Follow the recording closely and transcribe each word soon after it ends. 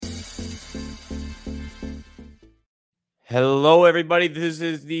Hello, everybody. This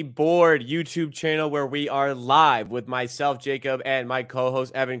is the Board YouTube channel where we are live with myself, Jacob, and my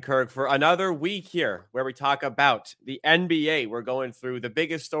co-host, Evan Kirk, for another week here where we talk about the NBA. We're going through the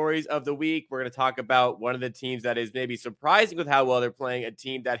biggest stories of the week. We're going to talk about one of the teams that is maybe surprising with how well they're playing, a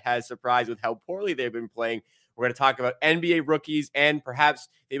team that has surprised with how poorly they've been playing. We're going to talk about NBA rookies and perhaps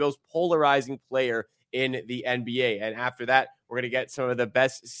the most polarizing player in the NBA. And after that, we're going to get some of the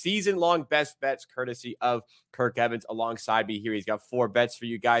best season-long best bets courtesy of Kirk Evans alongside me here. He's got 4 bets for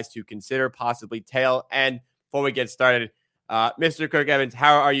you guys to consider, possibly tail. And before we get started, Mr. Kirk Evans,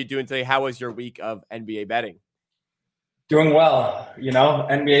 how are you doing today? How was your week of NBA betting? Doing well.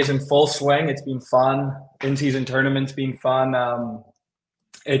 NBA's in full swing. It's been fun. In-season tournaments been fun.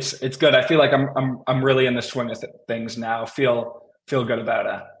 It's good. I feel like I'm really in the swing of things now. Feel good about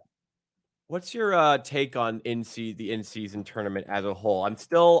it. What's your take on the in-season tournament as a whole? I'm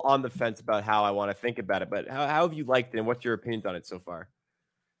still on the fence about how I want to think about it, but how have you liked it, and what's your opinions on it so far?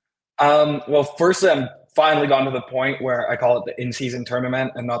 Well, firstly, I'm finally gone to the point where I call it the in-season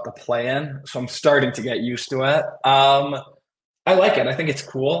tournament and not the play-in, so I'm starting to get used to it. I like it. I think it's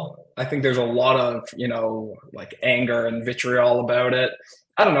cool. I think there's a lot of, like anger and vitriol about it.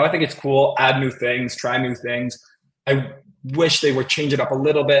 I don't know. I think it's cool. Add new things, try new things. I wish they would change it up a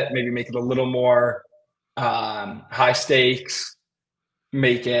little bit, maybe make it a little more high stakes,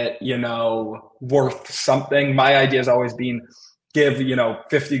 make it, worth something. My idea has always been give,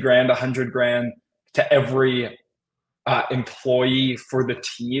 50 grand, 100 grand to every employee for the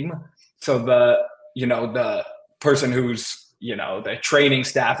team. So the person who's, the training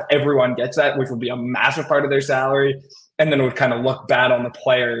staff, everyone gets that, which would be a massive part of their salary. And then it would kind of look bad on the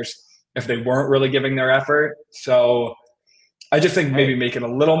players if they weren't really giving their effort. So I just think maybe make it a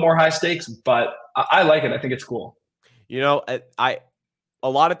little more high stakes, but I like it. I think it's cool. A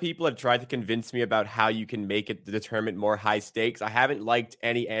lot of people have tried to convince me about how you can make it the tournament more high stakes. I haven't liked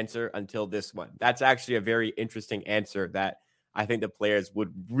any answer until this one. That's actually a very interesting answer that I think the players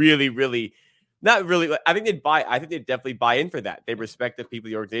would really not really. I think they'd definitely buy in for that. They respect the people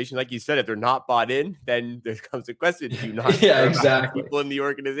in the organization. Like you said, if they're not bought in, then there comes a question. Do you not care about the people in the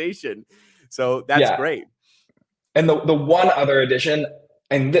organization? So that's great. And the one other addition,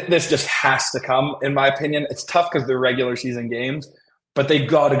 and this just has to come, in my opinion, it's tough because they're regular season games, but they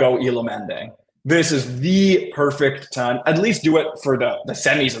got to go Elam ending. This is the perfect time. At least do it for the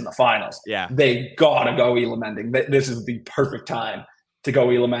semis and the finals. Yeah. They got to go Elam ending. This is the perfect time to go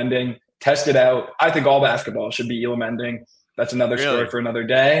Elam ending. Test it out. I think all basketball should be Elam ending. That's another story for another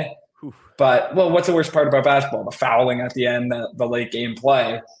day. Whew. But, what's the worst part about basketball? The fouling at the end, the late game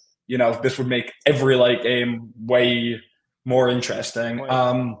play. This would make every late game way more interesting.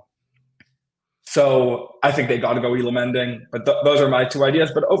 So I think they got to go Elam ending. But those are my 2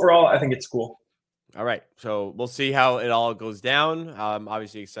 ideas. But overall, I think it's cool. All right. So we'll see how it all goes down. I'm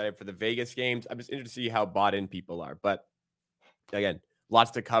obviously excited for the Vegas games. I'm just interested to see how bought in people are. But again,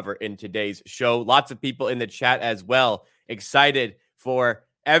 lots to cover in today's show. Lots of people in the chat as well. Excited for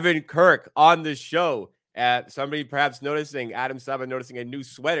Evan Kirk on the show. Somebody perhaps noticing, Adam Saba noticing a new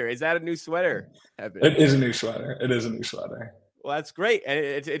sweater. Is that a new sweater, Evan? It is a new sweater. Well, that's great. And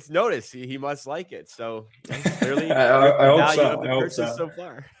it's noticed. He must like it. So clearly, I hope so.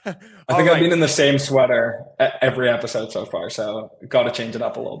 Far. I think I've been in the same sweater every episode so far. So got to change it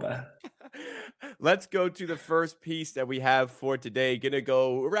up a little bit. Let's go to the first piece that we have for today. Going to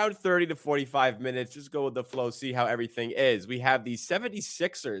go around 30 to 45 minutes. Just go with the flow, see how everything is. We have the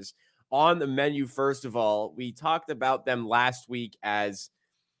 76ers on the menu. First of all, we talked about them last week as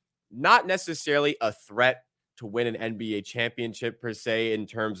not necessarily a threat to win an NBA championship per se, in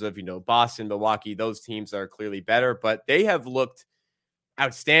terms of, Boston, Milwaukee, those teams are clearly better, but they have looked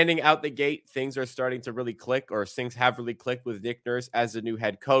outstanding out the gate. Things are starting to really click, or things have really clicked with Nick Nurse as the new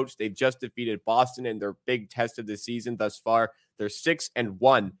head coach. They've just defeated Boston in their big test of the season thus far. They're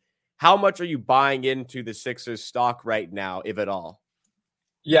 6-1. How much are you buying into the Sixers stock right now, if at all?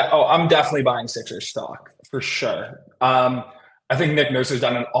 Yeah. Oh, I'm definitely buying Sixers stock for sure. I think Nick Nurse has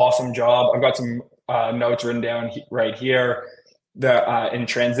done an awesome job. I've got some notes written down right here. In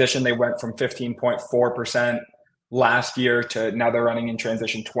transition, they went from 15.4% last year to now they're running in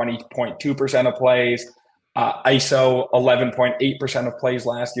transition 20.2% of plays. ISO 11.8% of plays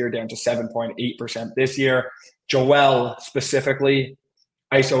last year, down to 7.8% this year. Joel specifically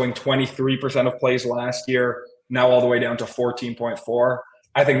ISOing 23% of plays last year, now all the way down to 14.4.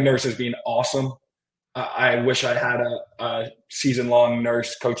 I think Nurse has been awesome. I wish I had a season-long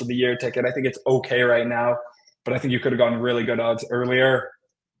Nurse Coach of the Year ticket. I think it's okay right now, but I think you could have gotten really good odds earlier.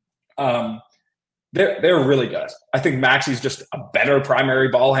 They're really good. I think Maxi's just a better primary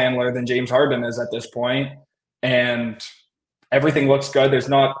ball handler than James Harden is at this point, and everything looks good. There's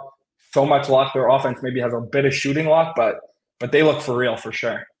not so much luck. Their offense maybe has a bit of shooting luck, but they look for real for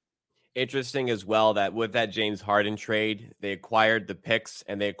sure. Interesting as well that with that James Harden trade, they acquired the picks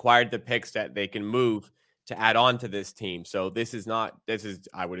and they acquired the picks that they can move to add on to this team. So this is,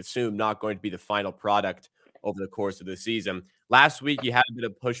 I would assume, not going to be the final product over the course of the season. Last week, you had a bit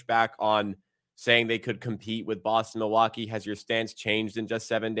of pushback on saying they could compete with Boston, Milwaukee. Has your stance changed in just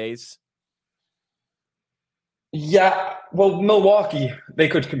 7 days? Yeah, well, Milwaukee, they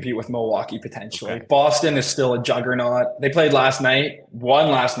could compete with Milwaukee potentially. Okay. Boston is still a juggernaut. They played last night,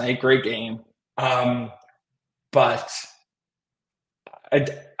 won last night, great game. But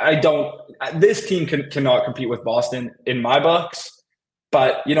I don't. This team cannot compete with Boston in my books.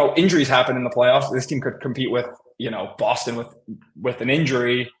 But injuries happen in the playoffs. This team could compete with Boston with an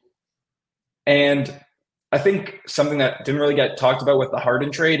injury, and I think something that didn't really get talked about with the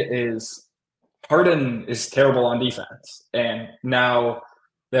Harden trade is Harden is terrible on defense. And now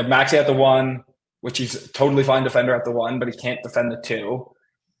they have Maxey at the 1, which he's a totally fine defender at the 1, but he can't defend the 2.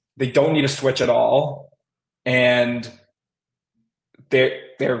 They don't need a switch at all. And they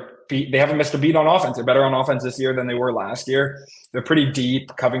haven't missed a beat on offense. They're better on offense this year than they were last year. They're pretty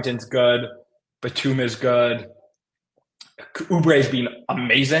deep. Covington's good. Batum is good. Oubre's been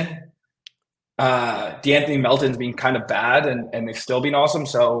amazing. D'Anthony Melton's been kind of bad, and they've still been awesome.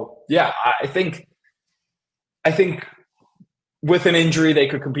 So yeah, I think with an injury they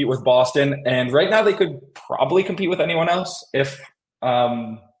could compete with Boston, and right now they could probably compete with anyone else if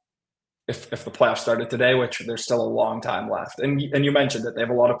the playoffs started today, which there's still a long time left. And you mentioned that they have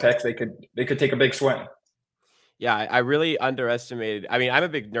a lot of picks. They could take a big swing. Yeah, I really underestimated. I mean, I'm a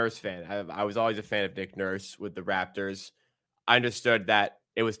big Nurse fan. I was always a fan of Nick Nurse with the Raptors. I understood that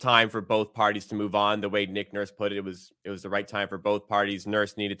it was time for both parties to move on. The way Nick Nurse put it, it was the right time for both parties.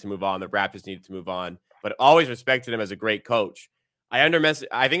 Nurse needed to move on. The Raptors needed to move on. But always respected him as a great coach. I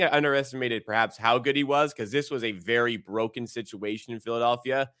think I underestimated perhaps how good he was, because this was a very broken situation in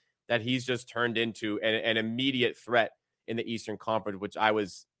Philadelphia that he's just turned into an immediate threat in the Eastern Conference, which I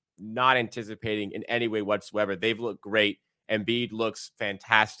was not anticipating in any way whatsoever. They've looked great. Embiid looks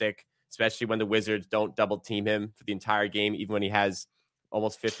fantastic, especially when the Wizards don't double team him for the entire game, even when he has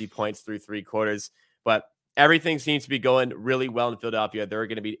almost 50 points through 3 quarters. But everything seems to be going really well in Philadelphia. They're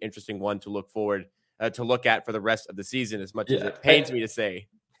going to be an interesting one to look at for the rest of the season, as much as it pains me to say.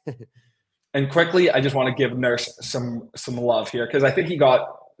 And quickly, I just want to give Nurse some love here, because I think he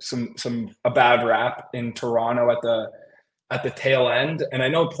got a bad rap in Toronto at the tail end, and I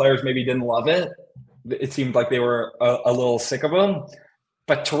know players maybe didn't love it. It seemed like they were a little sick of him.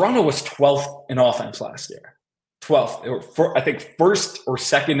 But Toronto was 12th in offense last year. 12th. They were, I think, first or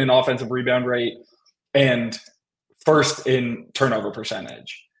second in offensive rebound rate and first in turnover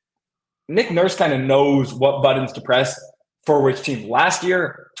percentage. Nick Nurse kind of knows what buttons to press for which team. Last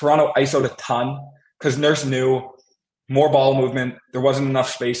year, Toronto ISO'd a ton because Nurse knew more ball movement. There wasn't enough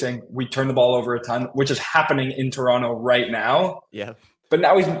spacing. We turned the ball over a ton, which is happening in Toronto right now. Yeah. But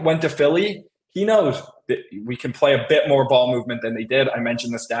now he went to Philly. He knows that we can play a bit more ball movement than they did. I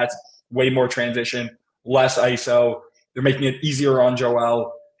mentioned the stats, way more transition, less ISO. They're making it easier on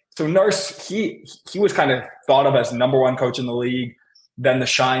Joel. So Nurse, he was kind of thought of as number 1 coach in the league. Then the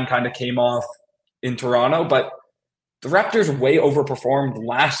shine kind of came off in Toronto. But the Raptors way overperformed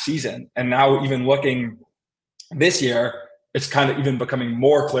last season. And now even looking this year, it's kind of even becoming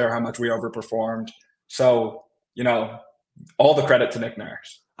more clear how much we overperformed. So, all the credit to Nick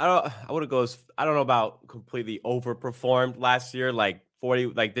Nurse. I don't know about completely overperformed last year. Like 40,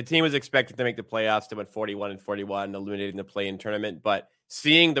 like the team was expected to make the playoffs. They went 41-41, eliminating the play-in tournament. But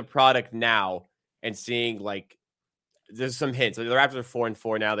seeing the product now and seeing there's some hints. The Raptors are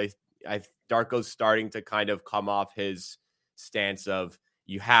 4-4 now. Darko's starting to kind of come off his stance of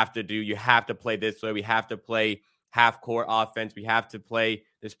you have to play this way. We have to play half-court offense. We have to play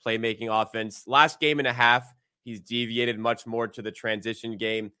this playmaking offense. Last game and a half, he's deviated much more to the transition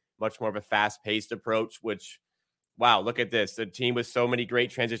game, much more of a fast-paced approach, which, wow, look at this. The team with so many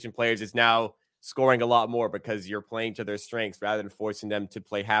great transition players is now scoring a lot more because you're playing to their strengths rather than forcing them to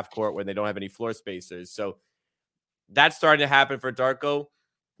play half-court when they don't have any floor spacers. So that's starting to happen for Darko,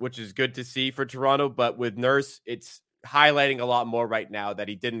 which is good to see for Toronto. But with Nurse, it's highlighting a lot more right now that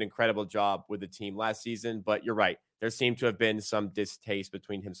he did an incredible job with the team last season. But you're right. There seemed to have been some distaste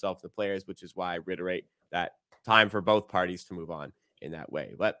between himself and the players, which is why I reiterate that time for both parties to move on in that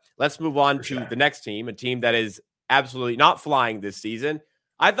way. But let's move on to the next team, a team that is absolutely not flying this season.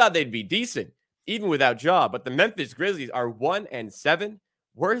 I thought they'd be decent, even without Ja, but the Memphis Grizzlies are 1-7,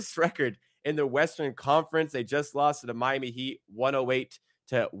 worst record In the Western Conference, they just lost to the Miami Heat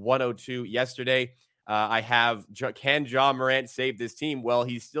 108-102 yesterday. I have, can Ja Morant save this team? Well,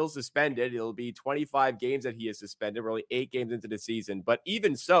 he's still suspended. It'll be 25 games that he is suspended. We're only 8 games into the season. But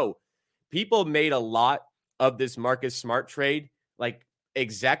even so, people made a lot of this Marcus Smart trade. Like,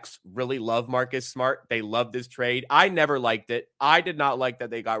 execs really love Marcus Smart. They love this trade. I never liked it. I did not like that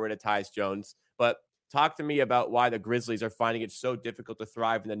they got rid of Tyus Jones. But talk to me about why the Grizzlies are finding it so difficult to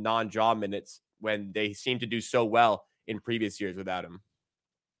thrive in the non-Ja minutes when they seem to do so well in previous years without him.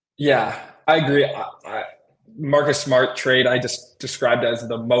 Yeah, I agree. Marcus Smart trade, I just described as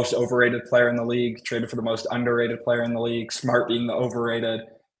the most overrated player in the league, traded for the most underrated player in the league, Smart being the overrated,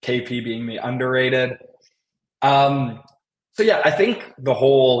 KP being the underrated. So yeah, I think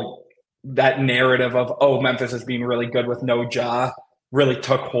that narrative of, oh, Memphis is being really good with no Ja really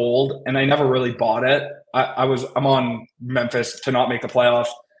took hold, and I never really bought it. I'm on Memphis to not make the playoffs.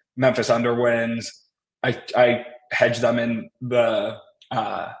 Memphis under wins. I hedged them in the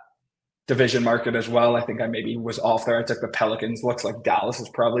division market as well. I think I maybe was off there. I took the Pelicans. Looks like Dallas is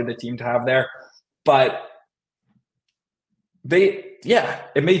probably the team to have there. But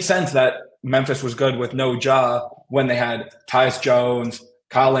it made sense that Memphis was good with no Ja when they had Tyus Jones,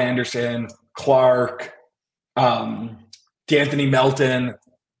 Kyle Anderson, Clark, D'Anthony Melton.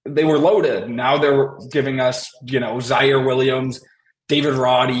 They were loaded. Now they're giving us, Zaire Williams, David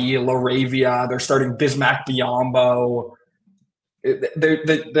Roddy, LaRavia. They're starting Bismack Biyombo.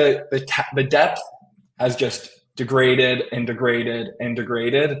 The depth has just degraded and degraded and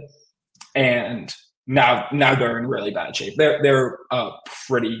degraded, and now they're in really bad shape. They're a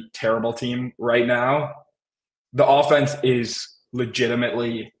pretty terrible team right now. The offense is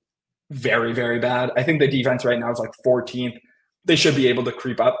legitimately very, very bad. I think the defense right now is like 14th. They should be able to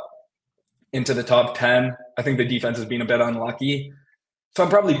creep up into the top 10. I think the defense has been a bit unlucky. So I'm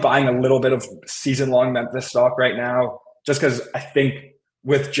probably buying a little bit of season-long Memphis stock right now, just because I think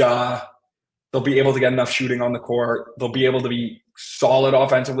with Ja, they'll be able to get enough shooting on the court. They'll be able to be solid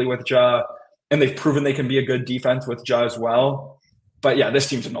offensively with Ja, and they've proven they can be a good defense with Ja as well. But yeah, this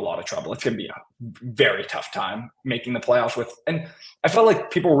team's in a lot of trouble. It's going to be a very tough time making the playoffs with. And I felt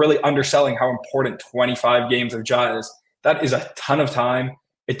like people were really underselling how important 25 games of Ja is. That is a ton of time.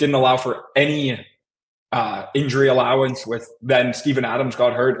 It didn't allow for any injury allowance with then Steven Adams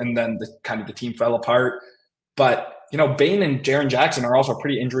got hurt and then the team fell apart. But, Bane and Jaren Jackson are also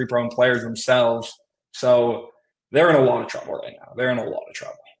pretty injury prone players themselves. So they're in a lot of trouble right now. They're in a lot of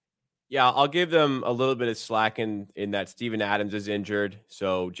trouble. Yeah, I'll give them a little bit of slack in that Steven Adams is injured.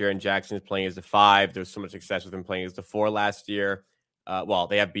 So Jaren Jackson is playing as the 5. There was so much success with him playing as the 4 last year. Well,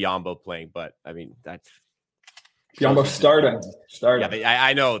 they have Biyombo playing, but I mean, that's Biyombo starting. Yeah,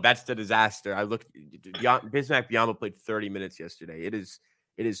 I know that's the disaster. I looked. Bismack Biyombo played 30 minutes yesterday. It is.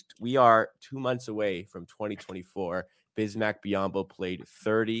 We are 2 months away from 2024. Bismack Biyombo played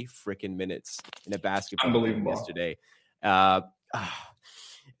 30 freaking minutes in a basketball game yesterday.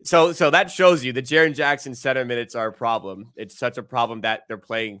 So that shows you that Jaren Jackson center minutes are a problem. It's such a problem that they're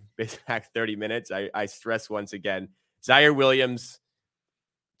playing Bismack 30 minutes. I stress once again. Zaire Williams.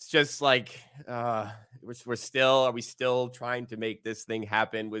 It's just like are we still trying to make this thing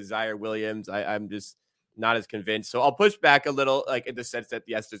happen with Zaire Williams? I'm just not as convinced. So I'll push back a little, like in the sense that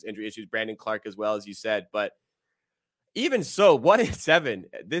yes, there's injury issues, Brandon Clark as well, as you said, but even so, 1-7,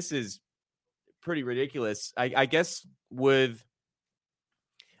 this is pretty ridiculous. I guess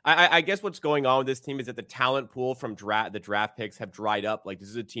I guess what's going on with this team is that the talent pool from the draft picks have dried up. Like, this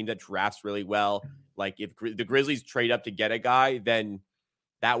is a team that drafts really well. Like, if the Grizzlies trade up to get a guy, then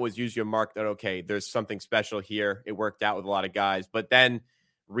that was usually a mark that, okay, there's something special here. It worked out with a lot of guys. But then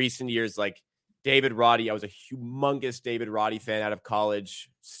recent years, like David Roddy, I was a humongous David Roddy fan out of college,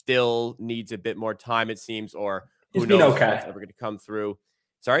 still needs a bit more time, it seems, or who knows what's ever going to come through.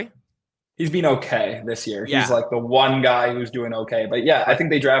 Sorry? He's been okay this year. Yeah. He's like the one guy who's doing okay. But yeah, I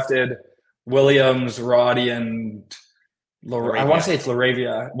think they drafted Williams, Roddy, and I want to say it's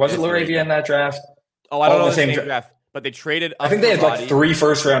LaRavia. Was it LaRavia in that draft? Oh, I don't know the same draft. But they traded up. I think they had like 3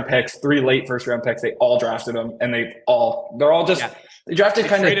 first-round picks, 3 late first-round picks. They all drafted them, and they drafted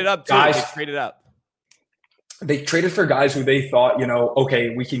kind of guys. They traded up. They traded for guys who they thought,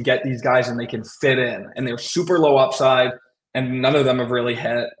 okay, we can get these guys and they can fit in. And they were super low upside, and none of them have really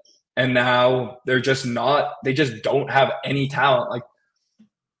hit. And now they're just not. They just don't have any talent. Like,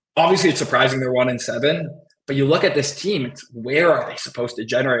 obviously, it's surprising they're 1-7. But you look at this team, it's where are they supposed to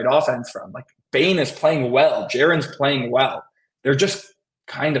generate offense from? Like, Bane is playing well. Jaren's playing well. They're just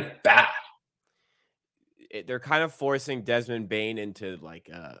kind of bad. They're kind of forcing Desmond Bane into like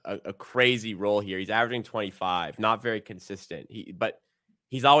a crazy role here. He's averaging 25, not very consistent. But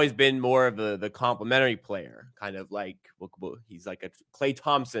he's always been more of the complementary player, kind of like he's like a Klay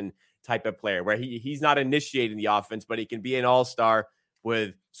Thompson type of player where he's not initiating the offense, but he can be an all-star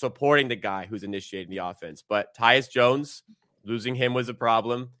with supporting the guy who's initiating the offense. But Tyus Jones, losing him was a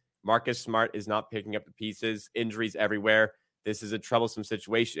problem. Marcus Smart is not picking up the pieces. Injuries everywhere. This is a troublesome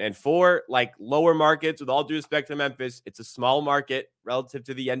situation. And for like lower markets, with all due respect to Memphis, it's a small market relative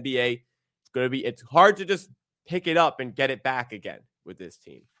to the NBA. It's hard to just pick it up and get it back again with this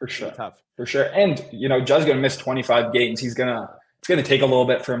team. For sure. Tough. For sure. And, Judd's going to miss 25 games. It's going to take a little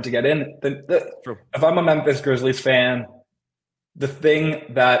bit for him to get in. If I'm a Memphis Grizzlies fan, the thing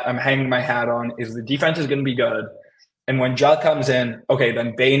that I'm hanging my hat on is the defense is going to be good. And when Judd comes in, okay,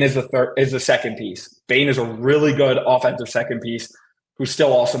 then Bane is the second piece. Bane is a really good offensive second piece who's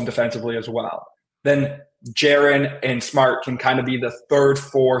still awesome defensively as well. Then Jaren and Smart can kind of be the third,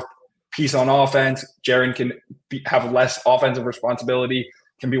 fourth piece on offense. Jaren can have less offensive responsibility,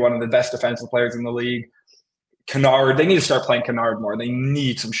 can be one of the best defensive players in the league. Kennard, they need to start playing Kennard more. They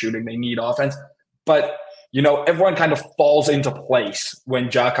need some shooting. They need offense. But, everyone kind of falls into place when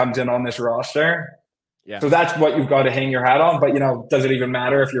Ja comes in on this roster. Yeah. So that's what you've got to hang your hat on. But, does it even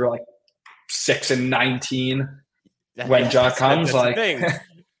matter if you're like 6-19 when Ja comes? Like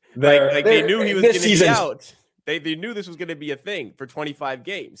they knew he was going to be out. They knew this was going to be a thing for 25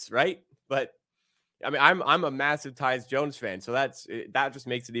 games, right? But I mean, I'm a massive Tyus Jones fan, so that just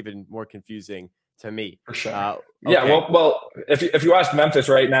makes it even more confusing to me. For sure. Okay. Yeah. Well, if you ask Memphis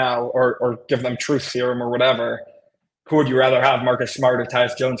right now, or give them truth serum or whatever, who would you rather have, Marcus Smart or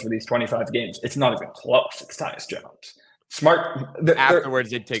Tyus Jones for these 25 games? It's not even close. It's Tyus Jones. Smart.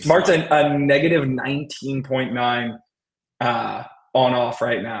 Afterwards, it takes Smart's a negative 19.9 on off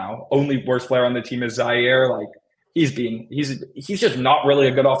right now. Only worst player on the team is Zaire. Like he's just not really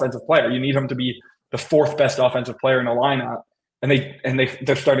a good offensive player. You need him to be the fourth best offensive player in the lineup, and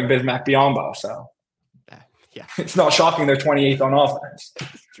they're starting Bismack Biyombo. So yeah, it's not shocking they're 28th on offense.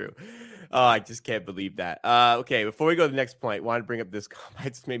 It's true. Oh, I just can't believe that. Okay, before we go to the next point, I want to bring up this comment.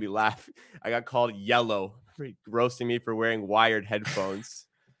 It just made me laugh. I got called yellow, roasting me for wearing wired headphones.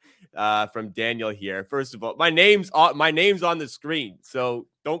 From Daniel here. First of all, my name's on the screen, so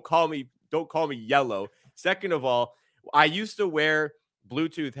don't call me yellow. Second of all, I used to wear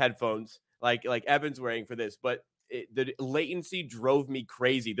Bluetooth headphones like Evan's wearing for this, but the latency drove me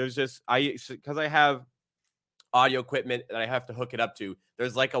crazy. There's just because I have audio equipment that I have to hook it up to.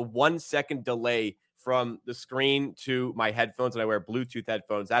 There's like a 1 second delay from the screen to my headphones, and I wear Bluetooth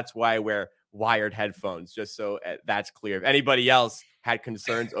headphones. That's why I wear wired headphones, just so that's clear. If anybody else had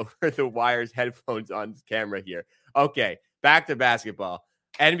concerns over the wires headphones on camera here. Okay, back to basketball.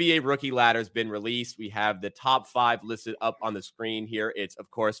 NBA rookie ladder has been released. We have the top 5 listed up on the screen here. It's, of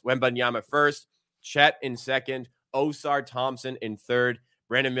course, Wembanyama first, Chet in second, Osar Thompson in third,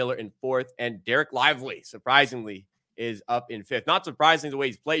 Brandon Miller in fourth, and Derek Lively, surprisingly, is up in fifth. Not surprising the way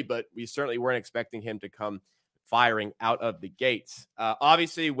he's played, but we certainly weren't expecting him to come firing out of the gates.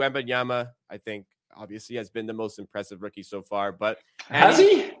 Obviously, Wembanyama, I think, obviously has been the most impressive rookie so far. But has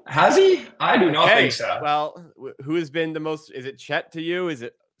he? I do not think so. Well, who has been the most? Is it Chet to you? Is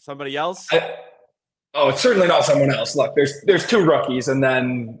it somebody else? It's certainly not someone else. Look, there's 2 rookies, and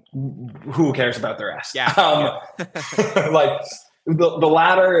then who cares about the rest? Yeah. Like the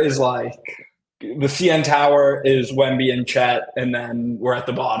ladder is like the CN Tower is Wemby and Chet, and then we're at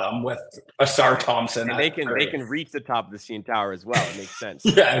the bottom with Asar Thompson. And they can reach the top of the CN Tower as well. It makes sense.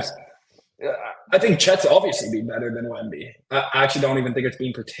 Yes. I think Chet's obviously been better than Wemby. I actually don't even think it's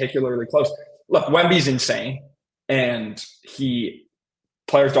been particularly close. Look, Wemby's insane, and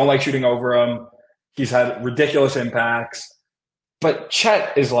players don't like shooting over him. He's had ridiculous impacts. But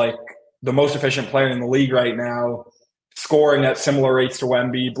Chet is like the most efficient player in the league right now, scoring at similar rates to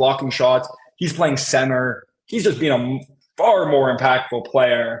Wemby, blocking shots. He's playing center. He's just been a far more impactful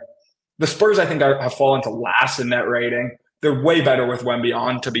player. The Spurs, I think, have fallen to last in net rating. They're way better with Wemby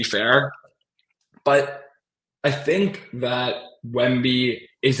on, to be fair. But I think that Wemby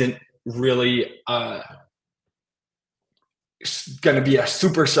isn't really going to be a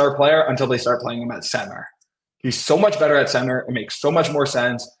superstar player until they start playing him at center. He's so much better at center. It makes so much more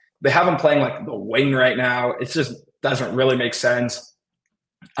sense. They have him playing like the wing right now. It just doesn't really make sense.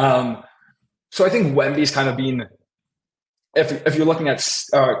 So I think Wemby's kind of been, if you're looking at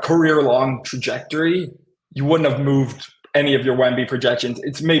career-long trajectory, you wouldn't have moved any of your Wemby projections.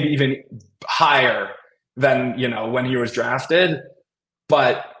 It's maybe even higher than, when he was drafted.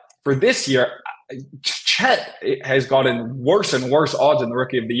 But for this year, Chet has gotten worse and worse odds in the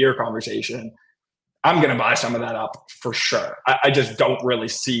Rookie of the Year conversation. I'm going to buy some of that up for sure. I just don't really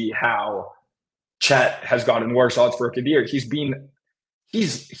see how Chet has gotten worse odds for Rookie of the Year. He's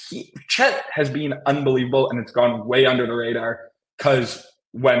Chet has been unbelievable, and it's gone way under the radar because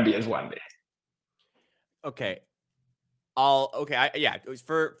Wemby is Wemby. Okay.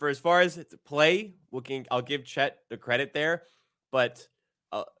 For as far as play, I'll give Chet the credit there, but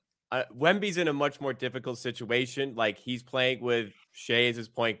Wemby's in a much more difficult situation. Like, he's playing with Shea as his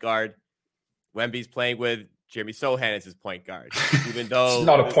point guard. Wemby's playing with Jeremy Sohan as his point guard, even though He's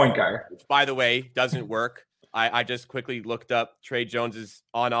not a point guard, which, by the way, doesn't work. I just quickly looked up Trey Jones's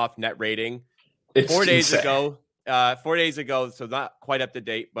on-off net rating. It's 4 days insane. ago. 4 days ago, so not quite up to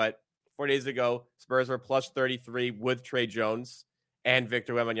date, but 4 days ago, Spurs were plus 33 with Trey Jones and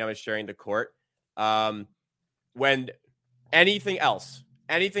Victor Wembanyama sharing the court. When anything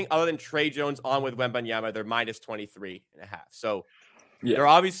other than Trey Jones on with Wembanyama, they're minus 23.5. So they're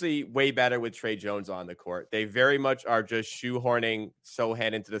obviously way better with Trey Jones on the court. They very much are just shoehorning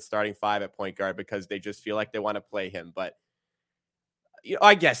Sohan into the starting five at point guard because they just feel like they want to play him. But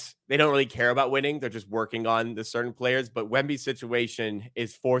I guess they don't really care about winning. They're just working on the certain players. But Wemby's situation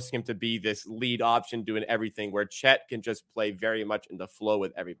is forcing him to be this lead option doing everything, where Chet can just play very much in the flow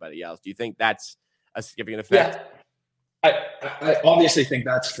with everybody else. Do you think that's a significant effect? Yeah, I obviously think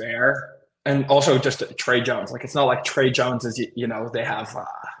that's fair. And also just Trey Jones. Like, it's not like Trey Jones is, they have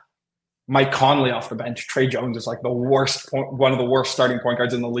Mike Conley off the bench. Trey Jones is like one of the worst starting point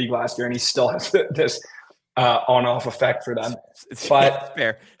guards in the league last year, and he still has this on-off effect for them. But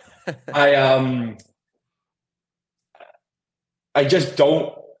fair. I just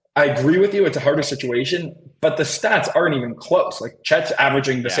don't. I agree with you. It's a harder situation, but the stats aren't even close. Like, Chet's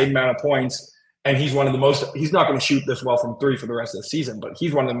averaging the same amount of points, and he's one of the most. He's not going to shoot this well from three for the rest of the season, but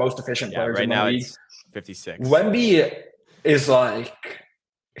he's one of the most efficient players right in the now. league. It's 56. Wemby is like,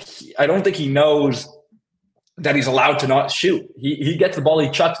 I don't think he knows that he's allowed to not shoot. He gets the ball, he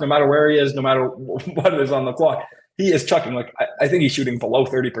chucks no matter where he is, no matter what is on the clock. He is chucking. Like, I think he's shooting below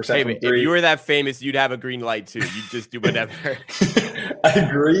 30% from three. If you were that famous, you'd have a green light too. You'd just do whatever. I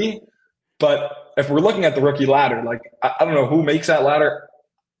agree. But if we're looking at the rookie ladder, like, I don't know who makes that ladder.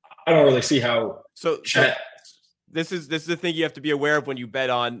 I don't really see how. So this is the thing you have to be aware of when you bet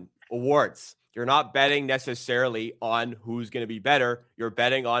on awards. You're not betting necessarily on who's going to be better. You're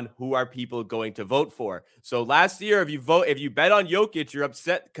betting on who are people going to vote for. So last year, if you bet on Jokic, you're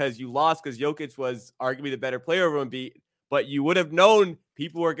upset because you lost because Jokic was arguably the better player over Embiid. But you would have known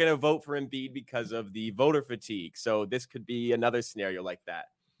people were going to vote for Embiid because of the voter fatigue. So this could be another scenario like that.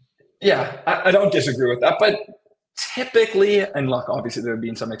 Yeah, I don't disagree with that. But typically, and look, obviously there have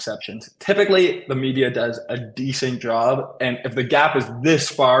been some exceptions. Typically, the media does a decent job. And if the gap is this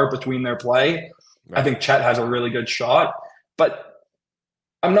far between their play, I think Chet has a really good shot. But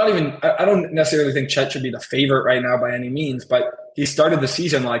I don't necessarily think Chet should be the favorite right now by any means. But he started the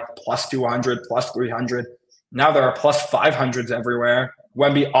season like plus 200, plus 300. Now there are plus 500s everywhere.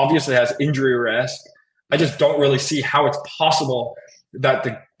 Wemby obviously has injury risk. I just don't really see how it's possible that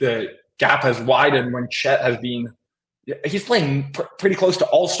the gap has widened when Chet has been. He's playing pretty close to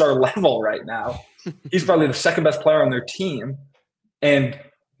all-star level right now. He's probably the second best player on their team. And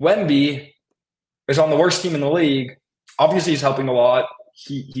Wemby is on the worst team in the league. Obviously, he's helping a lot.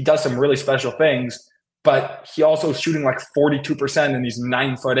 He does some really special things, but he also is shooting like 42% and he's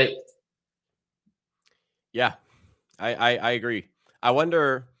 9'8". Yeah, I agree. I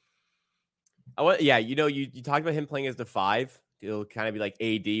wonder. You talked about him playing as the five. It'll kind of be like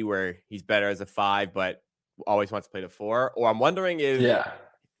AD, where he's better as a five, but always wants to play the four. Or I'm wondering if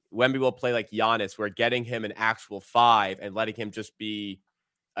Wemby will play like Giannis, where getting him an actual five and letting him just be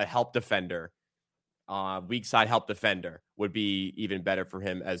a help defender, weak side help defender, would be even better for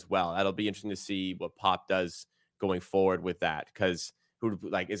him as well. That'll be interesting to see what Pop does going forward with that. Because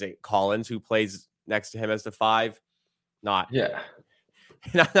is it Collins who plays next to him as the five? Not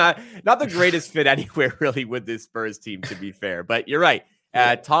the greatest fit anywhere really with this Spurs team, to be fair. But you're right.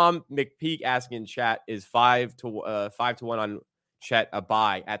 Tom McPeak asking in chat, is 5-1 on Chet a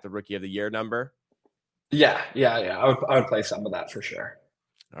buy at the Rookie of the Year number? Yeah. I would play some of that for sure.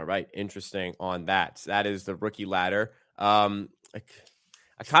 All right, interesting on that. So that is the rookie ladder. I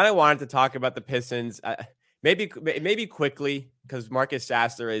kind of wanted to talk about the Pistons, maybe quickly, because Marcus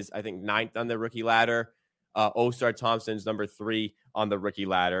Sasser is, I think, 9th on the rookie ladder. Ostar Thompson's number 3 on the rookie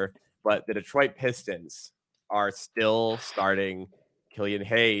ladder, but the Detroit Pistons are still starting Killian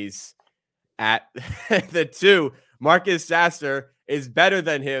Hayes at the 2. Marcus Sasser is better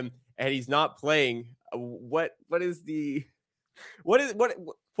than him, and he's not playing. What is the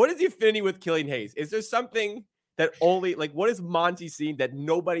affinity with Killian Hayes? Is there something that only, what is Monty seeing that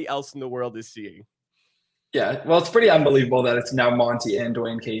nobody else in the world is seeing? Yeah, well, it's pretty unbelievable that it's now Monty and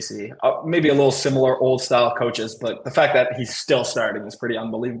Dwayne Casey. Maybe a little similar old style coaches, but the fact that he's still starting is pretty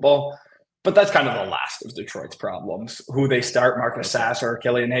unbelievable. But that's kind of the last of Detroit's problems. Who they start, Marcus Sasser or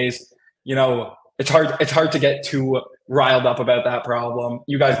Killian Hayes. It's hard. It's hard to get too riled up about that problem.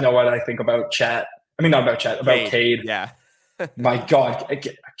 You guys know what I think about Chet. I mean, not about Chet, about Cade. Yeah. My God,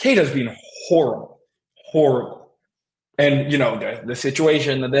 Cade has been horrible, horrible. And the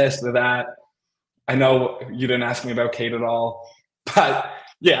situation, the this, the that. I know you didn't ask me about Cade at all, but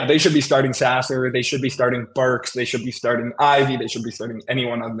yeah, they should be starting Sasser. They should be starting Burks. They should be starting Ivy. They should be starting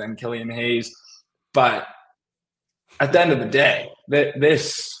anyone other than Killian Hayes. But at the end of the day,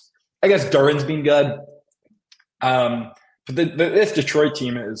 I guess Duran's been good. But this Detroit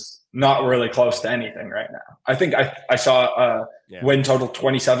team is not really close to anything right now. I think I saw a win total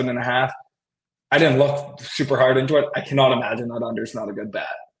 27.5. I didn't look super hard into it. I cannot imagine that under's not a good bet.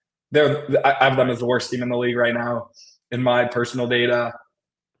 I have them as the worst team in the league right now. In my personal data,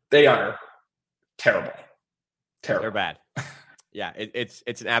 they are terrible. They're bad. Yeah,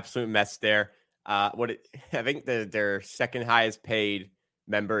 it's an absolute mess there. I think their second highest paid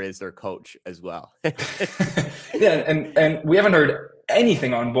member is their coach as well. Yeah, and we haven't heard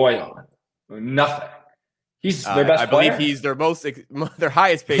anything on Boyan. Nothing. He's their best player. I believe he's their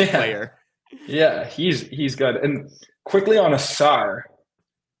highest paid player. Yeah, he's good. And quickly on Asar,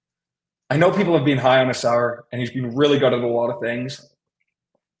 I know people have been high on Asar, and he's been really good at a lot of things.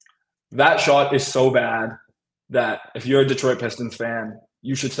 That shot is so bad that if you're a Detroit Pistons fan,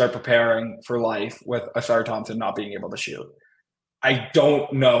 you should start preparing for life with Asar Thompson not being able to shoot. I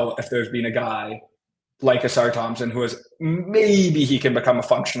don't know if there's been a guy like Asar Thompson who is maybe he can become a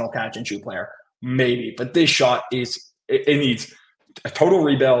functional catch and shoot player. Maybe. But this shot it needs a total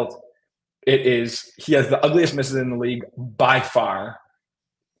rebuild. He has the ugliest misses in the league by far.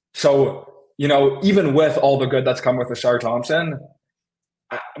 So, even with all the good that's come with Asar Thompson,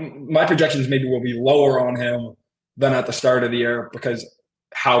 my projections maybe will be lower on him than at the start of the year because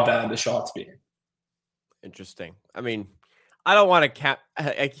how bad the shot's been. Interesting. I mean, I don't want to count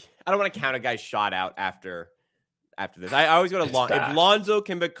a guy's shot out after this. I always go to if Lonzo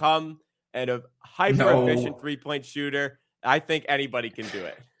can become a hyper efficient 3-point shooter, I think anybody can do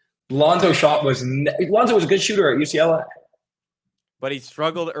it. Lonzo was a good shooter at UCLA. But he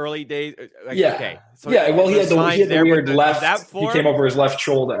struggled early days. Okay. So he had the weird left. He came over his left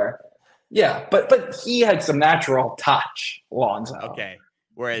shoulder. Yeah, but he had some natural touch, Lonzo. Okay.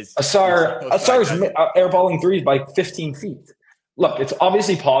 Whereas Asar's airballing threes by 15 feet. Look, it's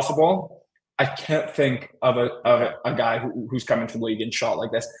obviously possible. I can't think of a guy who's come into the league and shot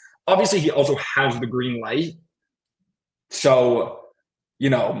like this. Obviously, he also has the green light. So,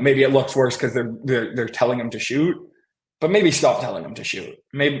 maybe it looks worse because they're telling him to shoot. But maybe stop telling him to shoot.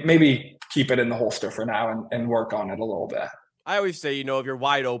 Maybe keep it in the holster for now and work on it a little bit. I always say, if you're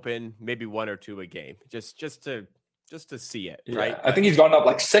wide open, maybe 1 or 2 a game, just to see it, right? I think he's gone up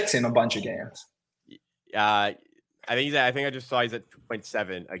like 6 in a bunch of games. I think I just saw he's at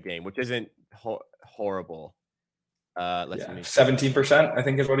 2.7 a game, which isn't horrible. Let's see. 17%, I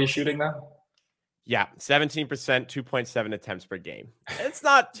think, is what he's shooting now. Yeah, 17%, 2.7 attempts per game. That's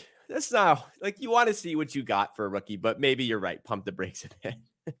not like you want to see what you got for a rookie, but maybe you're right. Pump the brakes a bit.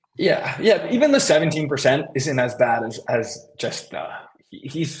 Yeah. Even the 17% isn't as bad as just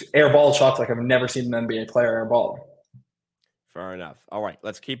he's airball shots like I've never seen an NBA player airball. Fair enough. All right,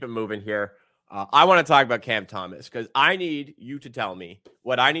 let's keep it moving here. I want to talk about Cam Thomas because I need you to tell me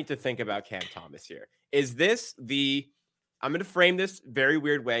what I need to think about Cam Thomas here. Is this I'm going to frame this very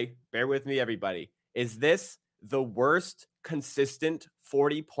weird way. Bear with me, everybody. Is this the worst consistent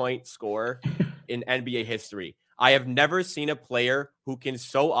 40-point scorer in NBA history? I have never seen a player who can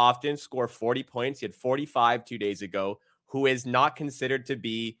so often score 40 points. He had 45 2 days ago, who is not considered to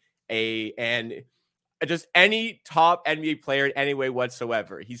be just any top NBA player in any way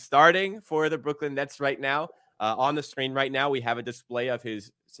whatsoever. He's starting for the Brooklyn Nets right now. On the screen right now, we have a display of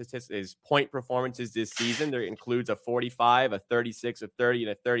his point performances this season. There includes a 45, a 36, a 30,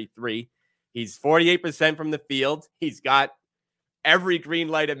 and a 33. He's 48% from the field. He's got every green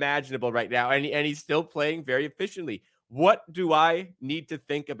light imaginable right now, and he's still playing very efficiently. What do I need to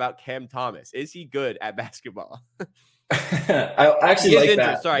think about Cam Thomas? Is he good at basketball? I actually like injured.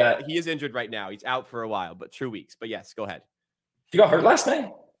 that. Sorry, he is injured right now. He's out for a while, but 2 weeks. But yes, go ahead. You got hurt last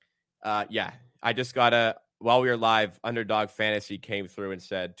night? Yeah. I just got while we were live, Underdog Fantasy came through and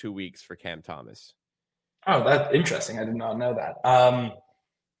said 2 weeks for Cam Thomas. Oh, that's interesting. I did not know that.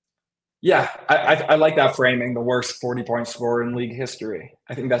 Yeah, I like that framing, the worst 40-point scorer in league history.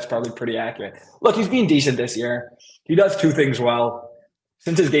 I think that's probably pretty accurate. Look, he's been decent this year. He does 2 things well.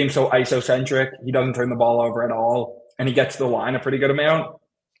 since his game's so isocentric, he doesn't turn the ball over at all, and he gets to the line a pretty good amount.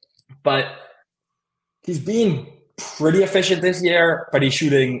 But he's being pretty efficient this year, but he's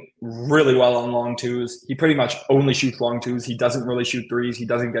shooting really well on long twos. He pretty much only shoots long twos. He doesn't really shoot threes. He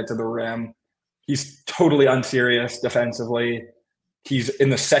doesn't get to the rim. He's totally unserious defensively. He's in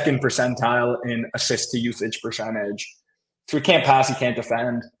the second percentile in assist to usage percentage. So he can't pass, he can't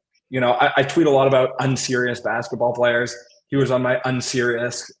defend. I tweet a lot about unserious basketball players. He was on my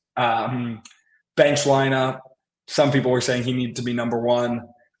unserious bench lineup. Some people were saying he needed to be number one.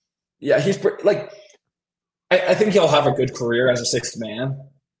 Yeah, he's I think he'll have a good career as a sixth man.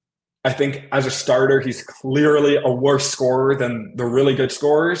 I think as a starter, he's clearly a worse scorer than the really good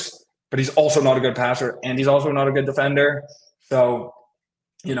scorers, but he's also not a good passer, and he's also not a good defender. So,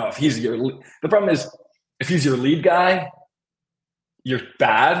 if he's the problem is, if he's your lead guy, you're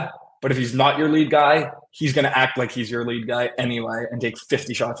bad. But if he's not your lead guy, he's going to act like he's your lead guy anyway and take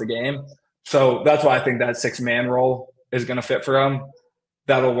 50 shots a game. So that's why I think that six-man role is going to fit for him.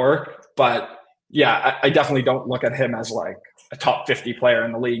 That'll work. But, yeah, I definitely don't look at him as like a top 50 player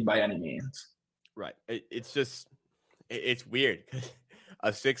in the league by any means. Right. It's weird.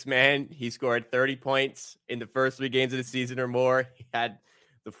 A six-man, he scored 30 points in the first 3 games of the season or more. He had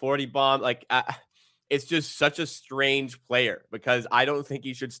the 40 bomb. It's just such a strange player because I don't think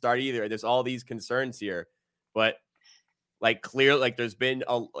he should start either. There's all these concerns here, but clearly, there's been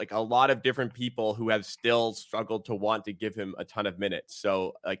a lot of different people who have still struggled to want to give him a ton of minutes.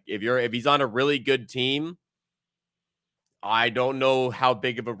 So if he's on a really good team, I don't know how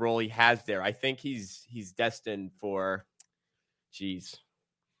big of a role he has there. I think he's destined for,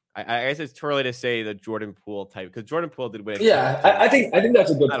 I guess it's too early to say the Jordan Poole type because Jordan Poole did win. Yeah, I think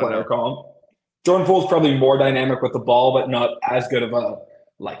that's a good player comp. Jordan Poole's probably more dynamic with the ball, but not as good of a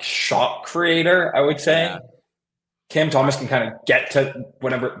shot creator, I would say. Yeah. Cam Thomas can kind of get to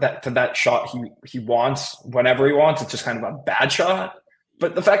that shot he wants whenever he wants. It's just kind of a bad shot.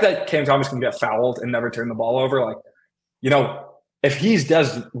 But the fact that Cam Thomas can get fouled and never turn the ball over, if he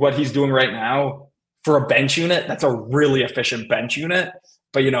does what he's doing right now for a bench unit, that's a really efficient bench unit.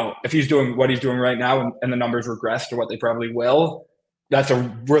 But if he's doing what he's doing right now and the numbers regress to what they probably will, that's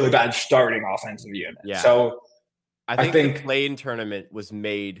a really bad starting offensive unit. Yeah. So I think the play-in tournament was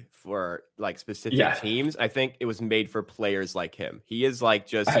made for specific teams. I think it was made for players like him. He is I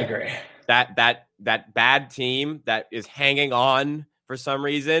agree. That bad team that is hanging on for some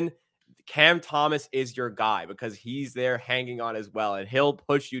reason. Cam Thomas is your guy because he's there hanging on as well, and he'll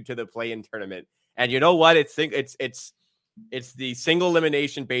push you to the play-in tournament. And you know what? It's the single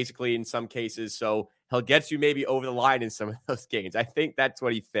elimination basically in some cases. So he'll get you maybe over the line in some of those games. I think that's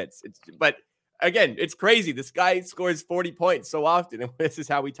what he fits. But again, it's crazy. This guy scores 40 points so often, and this is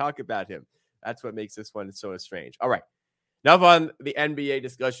how we talk about him. That's what makes this one so strange. All right. Enough on the NBA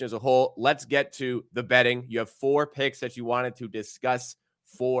discussion as a whole. Let's get to the betting. You have 4 picks that you wanted to discuss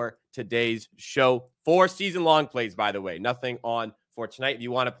for today's show. 4 season-long plays, by the way. Nothing on for tonight. If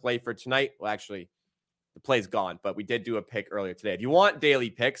you want to play for tonight, well, actually, the play's gone, but we did do a pick earlier today. If you want daily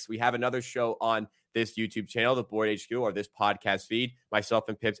picks, we have another show on this YouTube channel, the Board HQ, or this podcast feed. Myself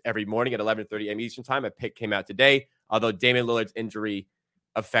and Pips every morning at 11:30 a.m. Eastern time. A pick came out today, although Damian Lillard's injury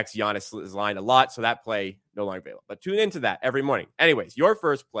affects Giannis' line a lot, so that play no longer available. But tune into that every morning. Anyways, your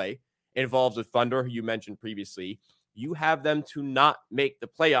first play involves the Thunder, who you mentioned previously. You have them to not make the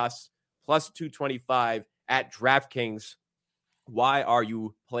playoffs, plus 225 at DraftKings. Why are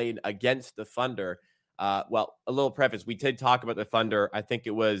you playing against the Thunder? Well, a little preface. We did talk about the Thunder. I think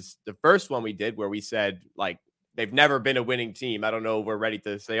it was the first one we did where we said, they've never been a winning team. I don't know if we're ready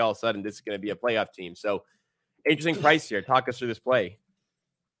to say all of a sudden this is going to be a playoff team. So, interesting price here. Talk us through this play.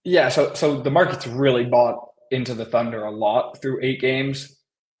 Yeah, so the market's really bought into the Thunder a lot through 8 games.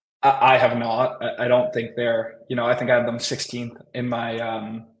 I have not. I don't think they're, I think I have them 16th in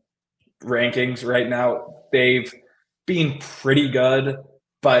my rankings right now. They've been pretty good.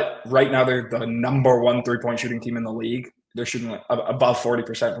 But right now, they're the number 1 3-point shooting team in the league. They're shooting above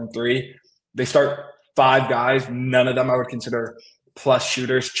 40% from 3. They start 5 guys. None of them I would consider plus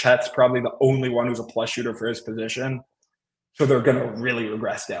shooters. Chet's probably the only one who's a plus shooter for his position. So they're going to really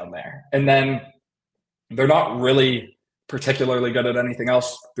regress down there. And then they're not really particularly good at anything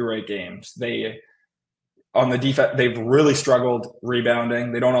else through 8 games. On the defense, they've really struggled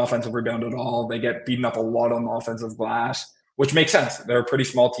rebounding. They don't offensive rebound at all. They get beaten up a lot on the offensive glass, which makes sense. They're a pretty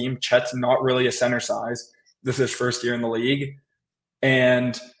small team. Chet's not really a center size. This is his first year in the league.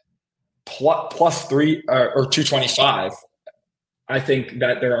 And plus 3 or 225, I think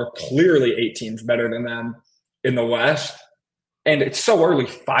that there are clearly 8 teams better than them in the West. And it's so early,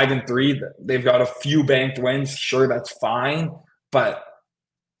 5-3. They've got a few banked wins. Sure, that's fine. But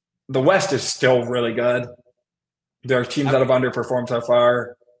the West is still really good. There are teams that have underperformed so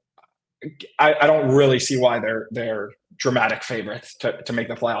far. I don't really see why they're dramatic favorites to make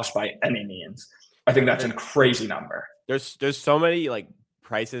the playoffs by any means. I think that's a crazy number. There's so many like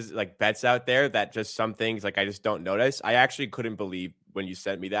prices, like bets out there that just some things like I just don't notice. I actually couldn't believe when you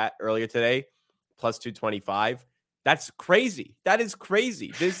sent me that earlier today, plus 225. That's crazy. That is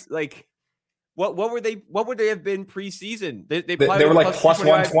crazy. This like what would they have been preseason? They were like plus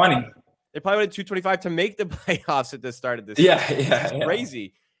 120. They probably went 225 to make the playoffs at the start of this. Yeah, season. yeah,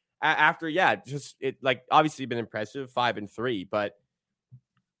 Crazy. After just it like obviously been impressive 5-3, but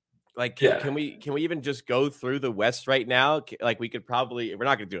like can we even just go through the West right now? Like we could probably, we're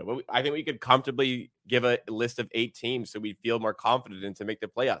not going to do it, but I think we could comfortably give a list of 8 teams so we feel more confident to make the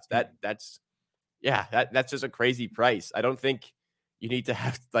playoffs. That's just a crazy price. I don't think you need to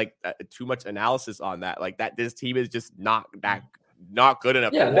have like too much analysis on that. Like that, this team is just not good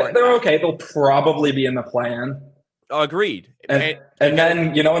enough. Yeah, they're okay. They'll probably be in the plan. Oh, agreed. And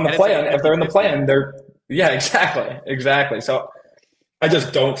then, you know, in the plan, if they're in the plan, exactly. So I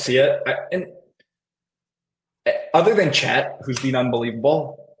just don't see it. And other than Chet, who's been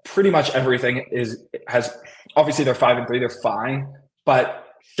unbelievable, pretty much everything has obviously they're 5-3, they're fine, but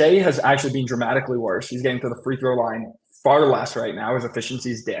Shea has actually been dramatically worse. He's getting to the free throw line far less right now. His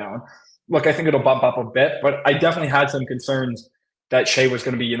efficiency's down. Look, I think it'll bump up a bit, but I definitely had some concerns that Shea was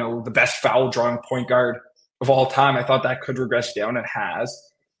going to be, you know, the best foul drawing point guard of all time. I thought that could regress down. It has.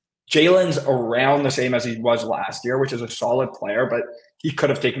 Jalen's around the same as he was last year, which is a solid player, but he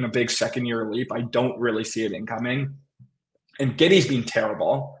could have taken a big second-year leap. I don't really see it incoming. And Giddey's been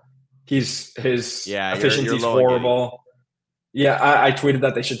terrible. His efficiency is horrible. Yeah, I tweeted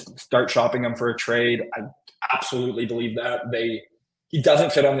that they should start shopping him for a trade. I absolutely believe that. He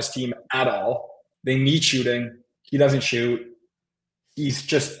doesn't fit on this team at all. They need shooting. He doesn't shoot. He's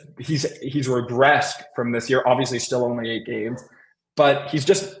regressed from this year. Obviously, still only 8 games, but he's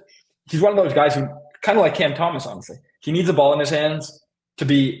one of those guys who kind of like Cam Thomas. Honestly, he needs the ball in his hands to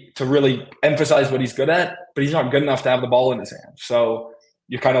really emphasize what he's good at, but he's not good enough to have the ball in his hands. So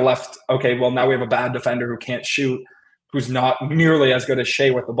you're kind of left. Okay, well now we have a bad defender who can't shoot, who's not nearly as good as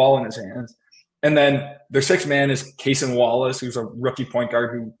Shea with the ball in his hands. And then their 6th man is Cason Wallace, who's a rookie point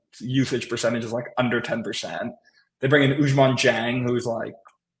guard whose usage percentage is like under 10%. They bring in Ousmane Dieng, who's like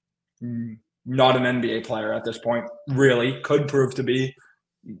not an NBA player at this point, really, could prove to be.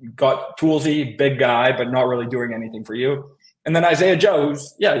 Got toolsy, big guy, but not really doing anything for you. And then Isaiah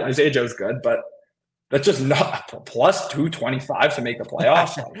Joe's good, but that's just not plus 225 to make the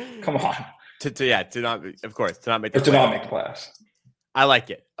playoffs. Come on. To not make the playoffs. I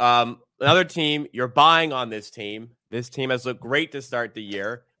like it. Another team, you're buying on this team. This team has looked great to start the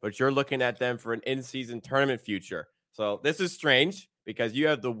year, but you're looking at them for an in-season tournament future. So this is strange because you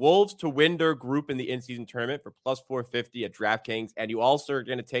have the Wolves to win their group in the in-season tournament for plus 450 at DraftKings, and you also are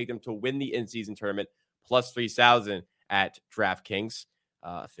going to take them to win the in-season tournament plus 3,000 at DraftKings.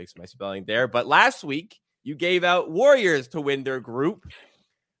 Fix my spelling there. But last week, you gave out Warriors to win their group.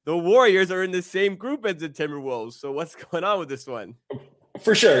 The Warriors are in the same group as the Timberwolves. So what's going on with this one?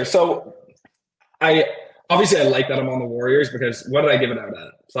 For sure. So I like that I'm on the Warriors because what did I give it out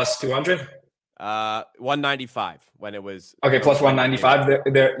at? Plus 200? 195 when it was. Okay, plus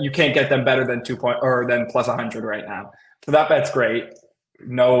 195. You can't get them better than than plus 100 right now. So that bet's great.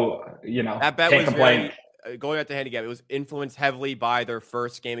 No, that bet can't was complain. Going at the handicap, it was influenced heavily by their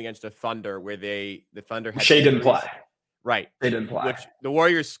first game against the Thunder, where the Thunder had Shea didn't play. Right, they didn't play. Which the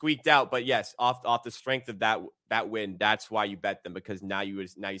Warriors squeaked out, but yes, off the strength of that win, that's why you bet them because now you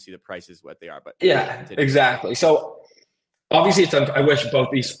see the prices what they are. But yeah, exactly. So obviously, I wish both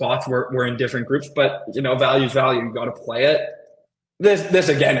these spots were in different groups, but value's value. You got to play it. This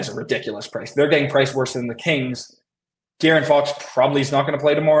again is a ridiculous price. They're getting priced worse than the Kings. De'Aaron Fox probably is not going to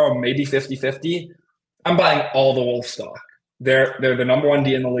play tomorrow, maybe 50-50. I'm buying all the Wolves stock. They're the number 1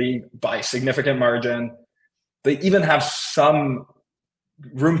 D in the league by a significant margin. They even have some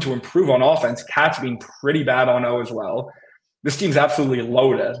room to improve on offense. Cat's being pretty bad on O as well. This team's absolutely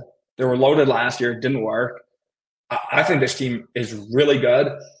loaded. They were loaded last year. It didn't work. I think this team is really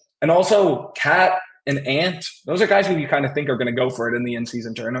good. And also, Cat and Ant, those are guys who you kind of think are going to go for it in the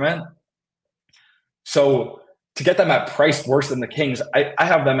in-season tournament. So to get them at price worse than the Kings, I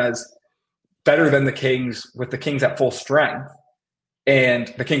have them as better than the Kings with the Kings at full strength.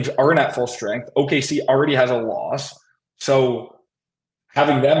 And the Kings aren't at full strength. OKC already has a loss. So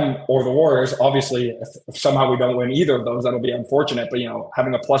having them or the Warriors, obviously, if somehow we don't win either of those, that'll be unfortunate. But,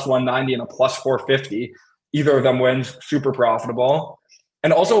 having a plus 190 and a plus 450, either of them wins, super profitable.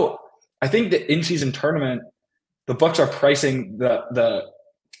 And also, I think the in-season tournament, the books are pricing the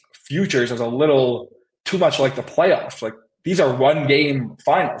futures as a little too much like the playoffs. Like these are 1-game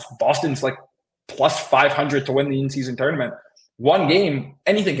finals. Boston's like plus 500 to win the in-season tournament. 1 game,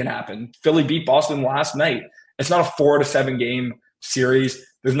 anything can happen. Philly beat Boston last night. It's not a 4 to 7 game series.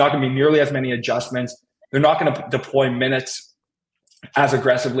 There's not going to be nearly as many adjustments. They're not going to deploy minutes as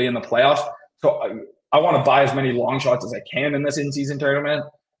aggressively in the playoffs. So I want to buy as many long shots as I can in this in-season tournament.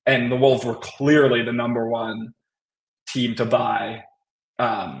 And the Wolves were clearly the number one team to buy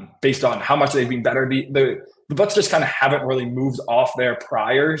based on how much they've been better. The Bucks just kind of haven't really moved off their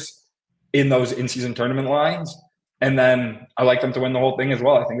priors in those in-season tournament lines. And then I like them to win the whole thing as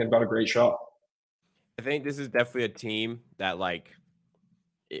well. I think they've got a great shot. I think this is definitely a team that like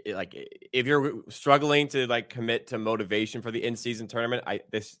if you're struggling to like commit to motivation for the in-season tournament,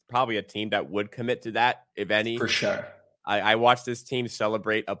 this is probably a team that would commit to that, if any. For sure. I watched this team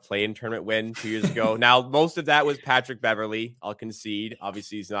celebrate a play-in tournament win 2 years ago. Now, most of that was Patrick Beverley. I'll concede.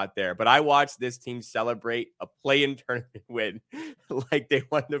 Obviously, he's not there. But I watched this team celebrate a play-in tournament win like they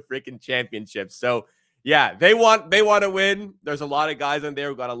won the freaking championship. So, yeah, they want to win. There's a lot of guys in there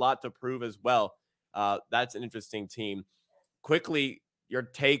who got a lot to prove as well. That's an interesting team. Quickly, your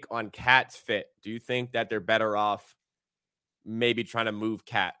take on Cat's fit. Do you think that they're better off maybe trying to move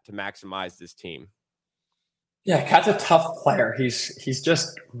Cat to maximize this team? Yeah, Cat's a tough player. He's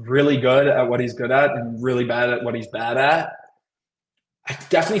just really good at what he's good at and really bad at what he's bad at. I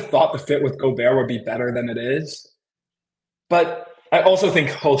definitely thought the fit with Gobert would be better than it is. But I also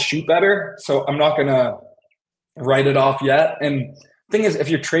think he'll shoot better, so I'm not going to write it off yet. And the thing is, if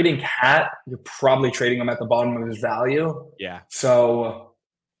you're trading Cat, you're probably trading him at the bottom of his value. Yeah. So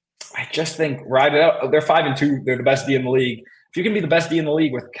I just think ride it out. They're 5-2. They're the best D in the league. If you can be the best D in the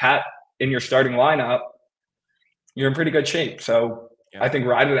league with Cat in your starting lineup, you're in pretty good shape. So yeah. I think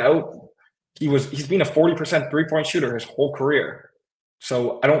ride it out. He's been a 40% three-point shooter his whole career.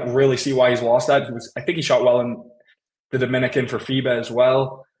 So I don't really see why he's lost that. I think he shot well in the Dominican for FIBA as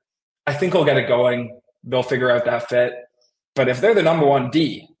well. I think he'll get it going. They'll figure out that fit. But if they're the number one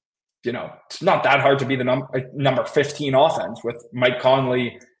D, it's not that hard to be the number 15 offense with Mike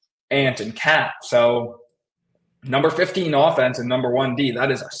Conley, Ant, and Cat. So number 15 offense and number 1 D,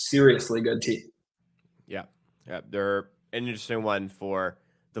 that is a seriously good team. Yeah, they're an interesting one for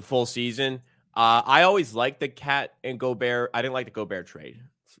the full season. I always liked the Cat and Gobert. I didn't like the Gobert trade.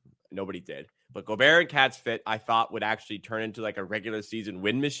 Nobody did. But Gobert and Cat's fit, I thought, would actually turn into like a regular season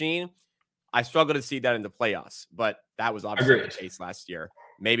win machine. I struggle to see that in the playoffs, but that was obviously the case last year.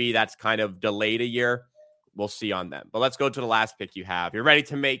 Maybe that's kind of delayed a year. We'll see on them. But let's go to the last pick you have. You're ready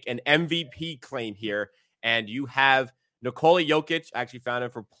to make an MVP claim here, and you have Nikola Jokic. Actually found him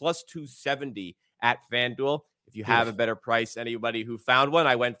for plus 270 at FanDuel. If you have a better price, anybody who found one,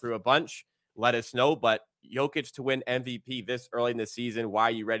 I went through a bunch. Let us know. But Jokic to win MVP this early in the season, why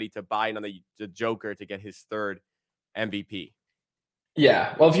are you ready to buy in on the Joker to get his 3rd MVP?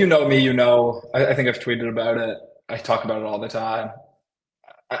 Yeah. Well, if you know me, you know, I think I've tweeted about it. I talk about it all the time.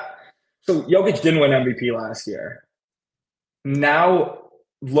 So Jokic didn't win MVP last year. Now,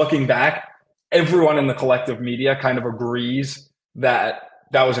 looking back, everyone in the collective media kind of agrees that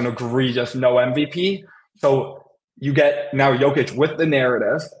was an egregious no MVP. So you get now Jokic with the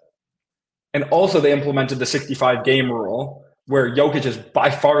narrative. And also they implemented the 65-game rule where Jokic is by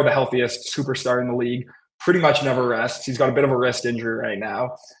far the healthiest superstar in the league, pretty much never rests. He's got a bit of a wrist injury right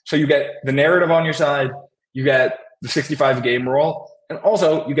now. So you get the narrative on your side. You get the 65-game rule. And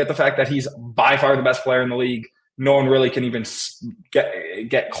also you get the fact that he's by far the best player in the league. No one really can even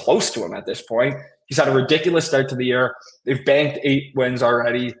get close to him at this point. He's had a ridiculous start to the year. They've banked 8 wins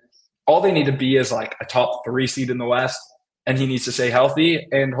already. All they need to be is like a top 3 seed in the West, and he needs to stay healthy,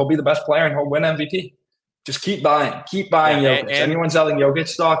 and he'll be the best player, and he'll win MVP. Just keep buying Jokic. Anyone selling Jokic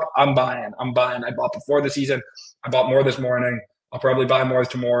stock, I'm buying. I bought before the season. I bought more this morning. I'll probably buy more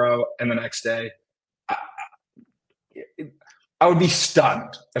tomorrow and the next day. I would be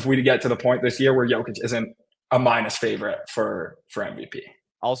stunned if we get to the point this year where Jokic isn't a minus favorite for MVP.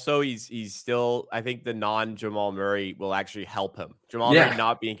 Also, he's still, I think the non-Jamal Murray will actually help him. Jamal Murray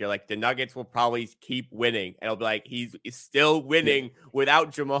not being here, like the Nuggets will probably keep winning. And it'll be like, he's still winning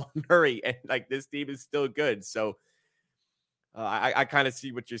without Jamal Murray. And like this team is still good. So I kind of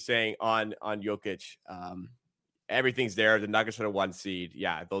see what you're saying on Jokic. Everything's there. The Nuggets are the 1 seed.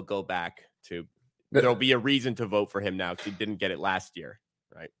 Yeah, they'll go back to, there'll be a reason to vote for him now because he didn't get it last year,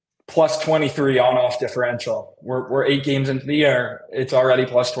 right? Plus 23 on-off differential. We're 8 games into the year. It's already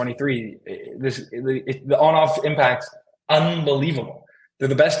plus 23. The on-off impact's unbelievable. They're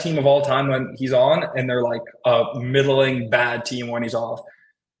the best team of all time when he's on, and they're like a middling bad team when he's off.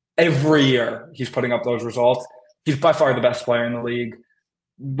 Every year he's putting up those results. He's by far the best player in the league.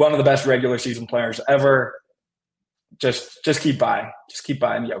 one of the best regular season players ever. Just keep buying. Just keep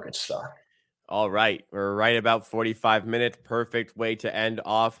buying Jokic stuff. All right. We're right about 45 minutes. Perfect way to end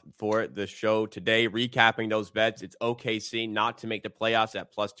off for the show today. Recapping those bets. It's OKC not to make the playoffs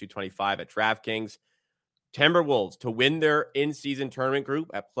at plus 225 at DraftKings. Timberwolves to win their in-season tournament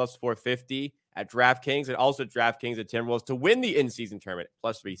group at plus 450 at DraftKings. And also DraftKings at Timberwolves to win the in-season tournament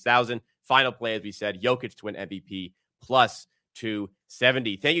plus 3,000. Final play, as we said, Jokic to win MVP plus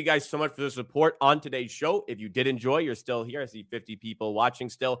 270. Thank you guys so much for the support on today's show. If you did enjoy, you're still here. I see 50 people watching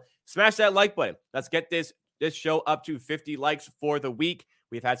still. Smash that like button. Let's get this show up to 50 likes for the week.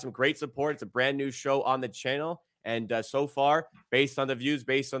 We've had some great support. It's a brand new show on the channel. And so far, based on the views,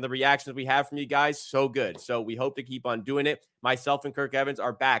 based on the reactions we have from you guys, so good. So we hope to keep on doing it. Myself and Kirk Evans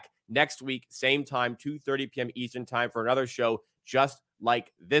are back next week, same time, 2:30 p.m. Eastern time for another show just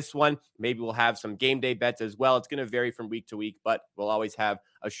like this one. Maybe we'll have some game day bets as well. It's going to vary from week to week, but we'll always have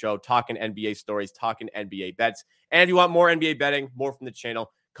a show talking NBA stories, talking NBA bets. And if you want more NBA betting, more from the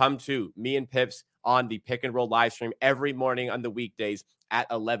channel, come to me and Pips on the Pick and Roll live stream every morning on the weekdays at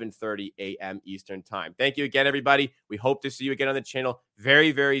 11:30 a.m. Eastern time. Thank you again, everybody. We hope to see you again on the channel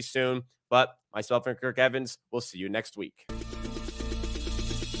very, very soon. But myself and Kirk Evans, we'll see you next week.